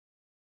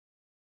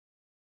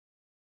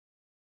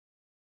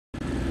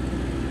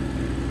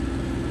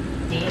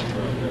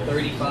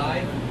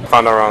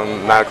Found out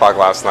around 9 o'clock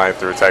last night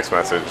through a text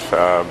message.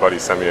 Buddy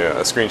sent me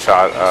a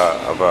screenshot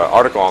of an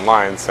article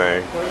online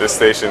saying this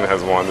station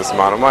has won this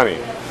amount of money.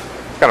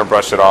 Kind of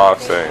brushed it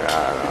off, saying,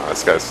 no,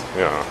 this guy's,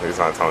 he's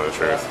not telling the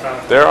truth.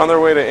 They're on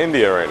their way to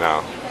India right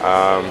now.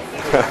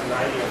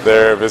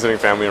 They're visiting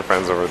family and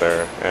friends over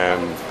there,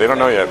 and they don't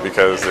know yet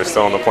because they're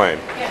still on the plane.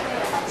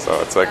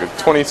 So it's like a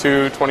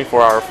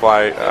 24-hour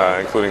flight,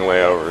 including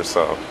layovers.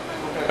 So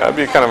that'd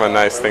be kind of a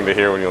nice thing to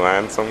hear when you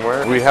land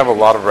somewhere. We have a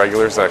lot of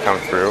regulars that come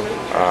through.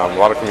 A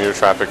lot of commuter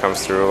traffic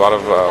comes through. A lot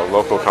of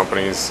local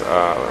companies,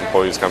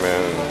 employees come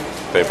in,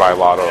 and they buy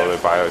Lotto,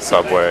 they buy a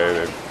Subway,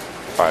 they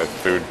buy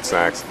food,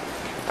 snacks.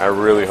 I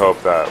really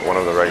hope that one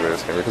of the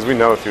regulars came, because we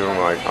know a few of them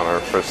like on our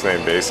first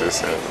name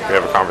basis, and we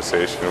have a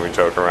conversation and we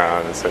joke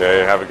around and say, hey,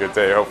 have a good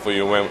day, hopefully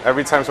you win.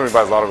 Every time somebody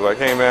buys Lotto, we're like,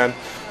 hey man,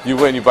 you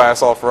win, you buy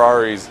us all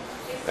Ferraris.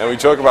 And we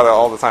joke about it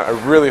all the time.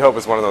 I really hope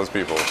it's one of those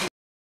people.